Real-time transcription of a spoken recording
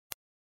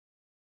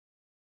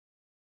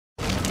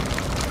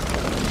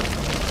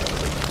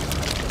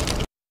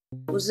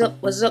What's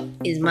up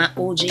is my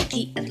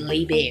OJT at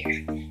Bear.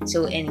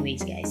 So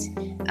anyways guys,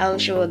 I'll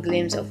show a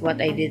glimpse of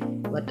what I do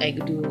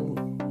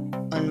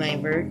on my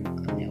work,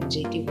 on my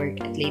OJT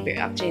work at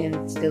Bear. Actually,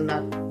 I'm still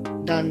not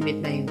done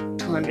with my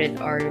 200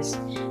 hours.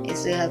 I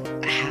still have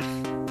a half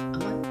a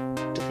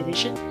month to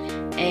finish it.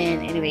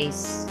 And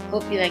anyways,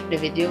 hope you like the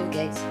video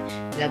guys.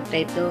 Vlog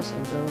type though,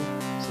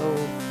 so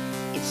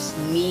it's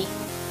me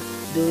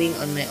doing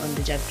on my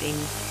on-the-job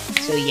training.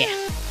 So yeah,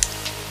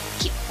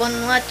 keep on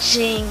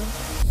watching.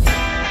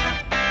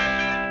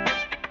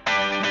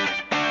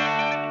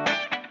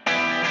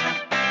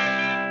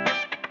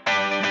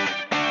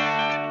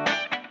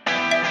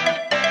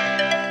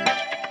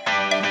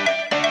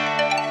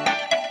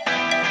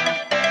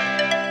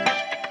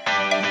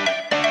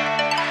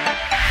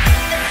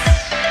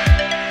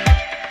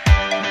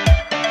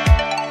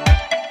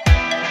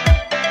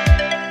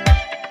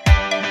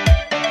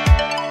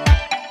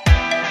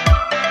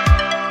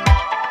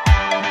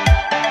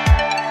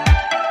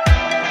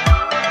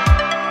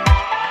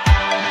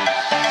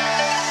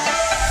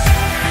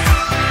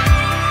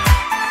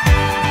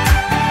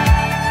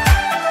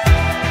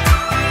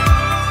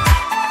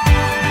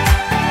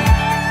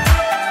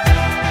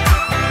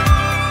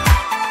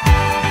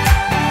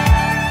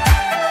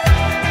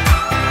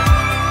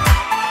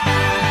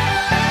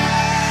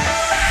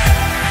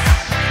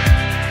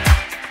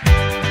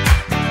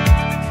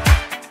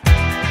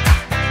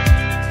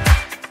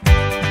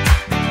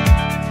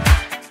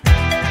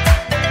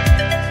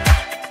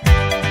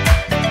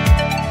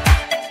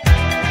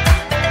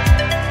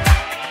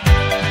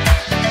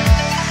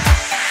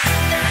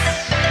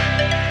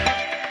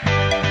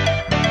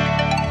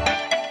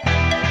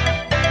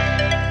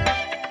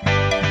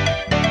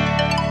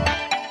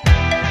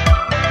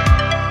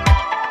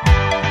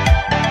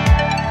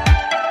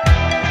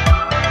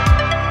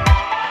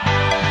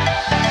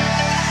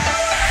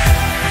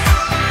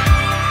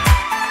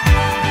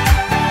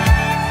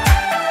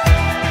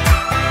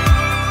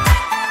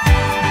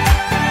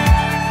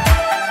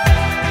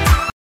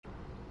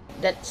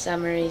 That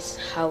summarizes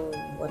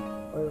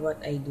what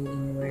I do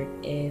in work.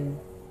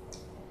 And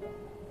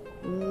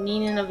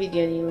hindi na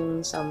video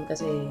yung sum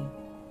kasi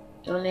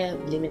I only have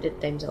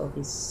limited time sa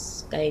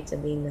office. Kahit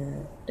sabihin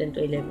na 9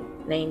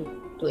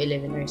 to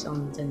 11 hours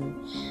ako minsan.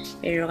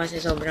 Pero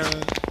kasi sobrang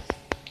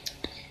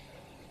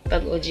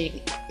pag OJ,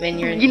 when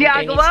you're in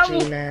intern, it's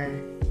true na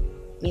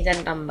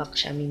minsan tambak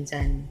siya,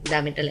 minsan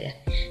dami talaga.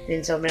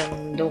 Then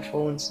sobrang no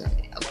phones.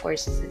 Of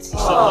course, it's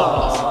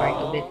CCTV is part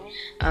of it.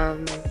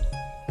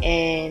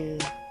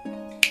 And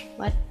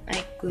what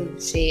I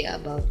could say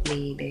about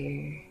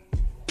Bear.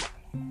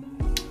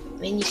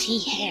 When you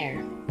see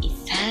hair,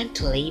 it's time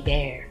to lay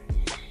bare.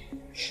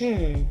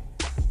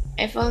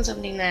 I found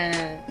something na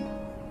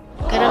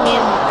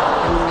karamihan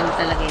mo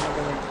talaga yung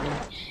nag-work mo.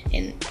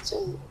 And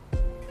so,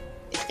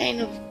 it's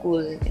kind of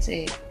cool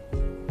kasi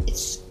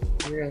it's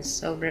girls.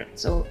 So,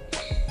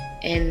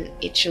 and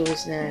it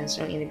shows na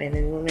strong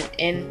independent woman.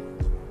 And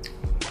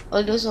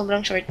although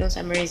sobrang short ng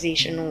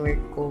summarization ng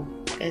work ko,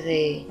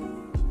 kasi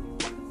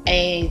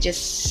I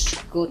just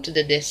go to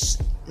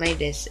my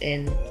desk,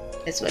 and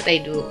that's what I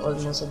do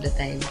almost of the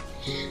time.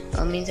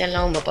 Minsan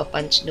lang ako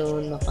mapapunch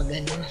doon,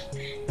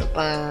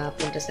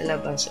 mapapunta sa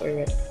labas,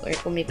 or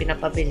kung may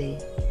pinapabili.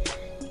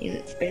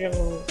 Pero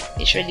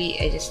usually,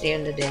 I just stay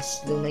on the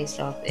desk, do my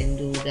stuff, and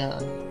do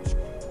the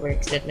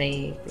works that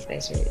my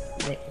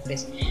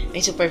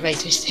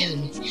supervisors tell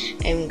me.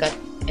 I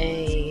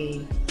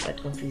got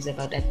confused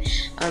about that.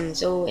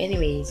 So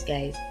anyways,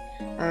 guys,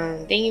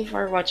 thank you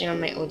for watching on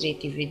my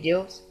OJT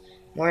videos.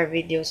 More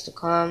videos to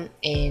come,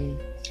 and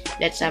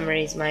let's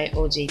summarize my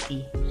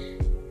OJT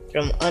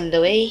from on the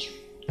way,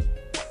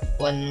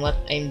 on what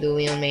I'm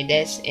doing on my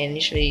desk, and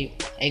usually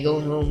I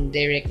go home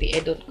directly. I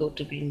don't go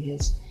to Green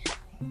Hills.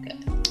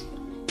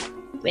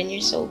 When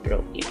you're so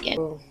broke, you can't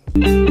go.